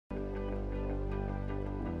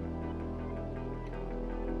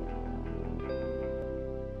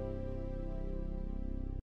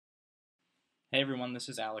Hey everyone, this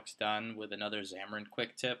is Alex Dunn with another Xamarin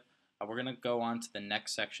quick tip. We're going to go on to the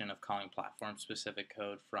next section of calling platform-specific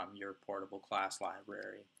code from your portable class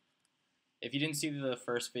library. If you didn't see the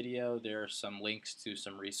first video, there are some links to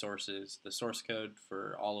some resources. The source code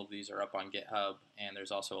for all of these are up on GitHub, and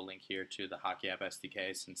there's also a link here to the HockeyApp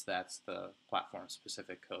SDK since that's the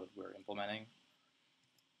platform-specific code we're implementing.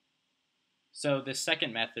 So the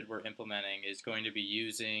second method we're implementing is going to be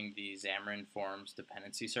using the Xamarin.Forms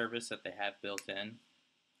DependencyService that they have built in.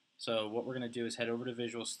 So what we're going to do is head over to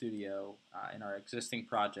Visual Studio in our existing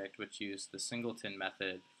project, which used the singleton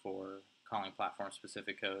method for calling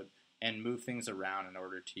platform-specific code, and move things around in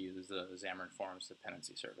order to use the Xamarin.Forms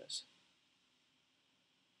DependencyService.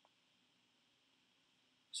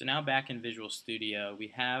 So now back in Visual Studio, we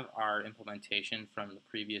have our implementation from the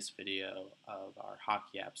previous video of our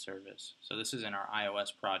HockeyApp service. So this is in our iOS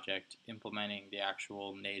project implementing the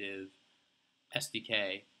actual native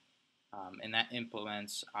SDK, and that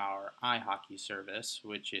implements our iHockey service,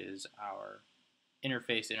 which is our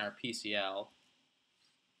interface in our PCL.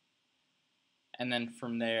 And then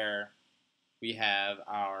from there, we have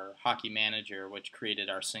our Hockey Manager, which created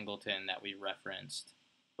our singleton that we referenced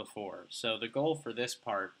before. So the goal for this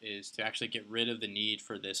part is to actually get rid of the need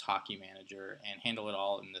for this Hockey Manager and handle it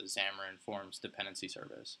all in the Xamarin.Forms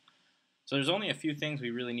DependencyService. So there's only a few things we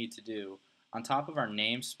really need to do. On top of our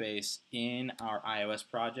namespace in our iOS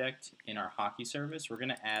project, in our Hockey service, we're going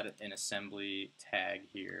to add an assembly tag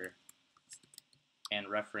here and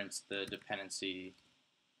reference the dependency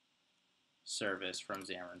service from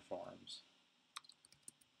Xamarin.Forms.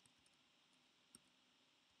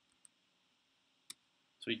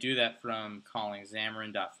 So we do that from calling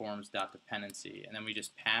Xamarin.Forms.Dependency, and then we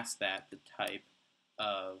just pass that the type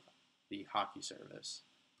of the Hockey service.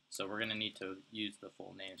 So we're going to need to use the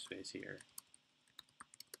full namespace here.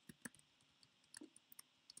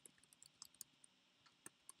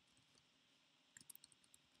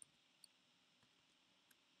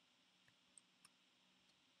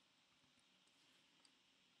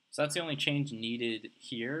 So that's the only change needed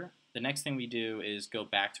here. The next thing we do is go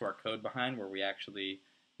back to our code behind where we actually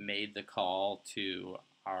made the call to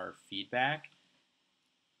our feedback.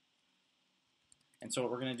 And so what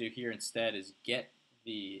we're going to do here instead is get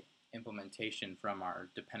the implementation from our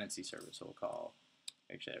dependency service. So we'll call,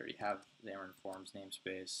 actually I already have Xamarin.Forms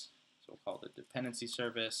namespace, so we'll call the dependency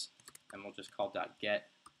service, and we'll just call .get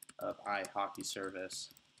of iHockey service.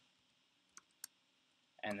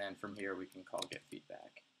 And then from here we can call get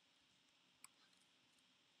feedback.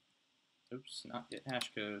 Oops, not get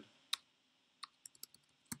hash code.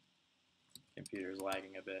 Computer's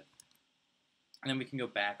lagging a bit. And then we can go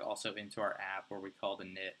back also into our app where we call the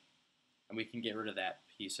init, and we can get rid of that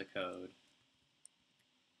piece of code.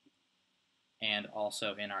 And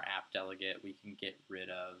also in our app delegate, we can get rid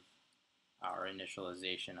of our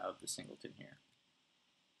initialization of the singleton here.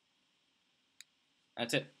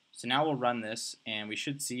 That's it. So now we'll run this, and we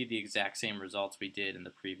should see the exact same results we did in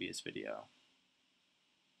the previous video.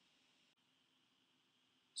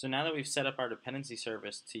 So now that we've set up our dependency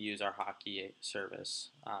service to use our Hockey service,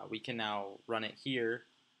 we can now run it here,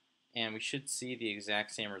 and we should see the exact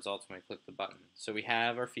same results when we click the button. So we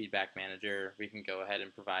have our feedback manager. We can go ahead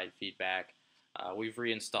and provide feedback. We've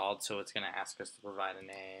reinstalled, so it's going to ask us to provide a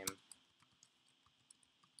name.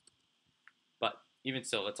 But even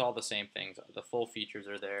still, it's all the same things. The full features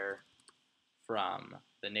are there from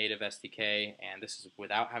the native SDK, and this is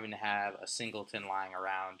without having to have a singleton lying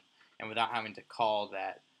around and without having to call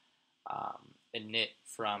that init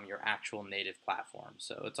from your actual native platform.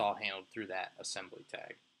 So it's all handled through that assembly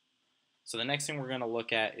tag. So the next thing we're going to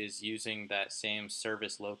look at is using that same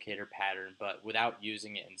service locator pattern, but without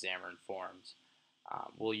using it in Xamarin.Forms.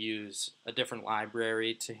 We'll use a different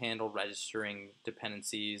library to handle registering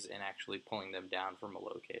dependencies and actually pulling them down from a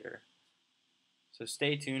locator. So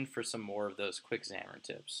stay tuned for some more of those quick Xamarin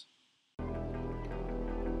tips.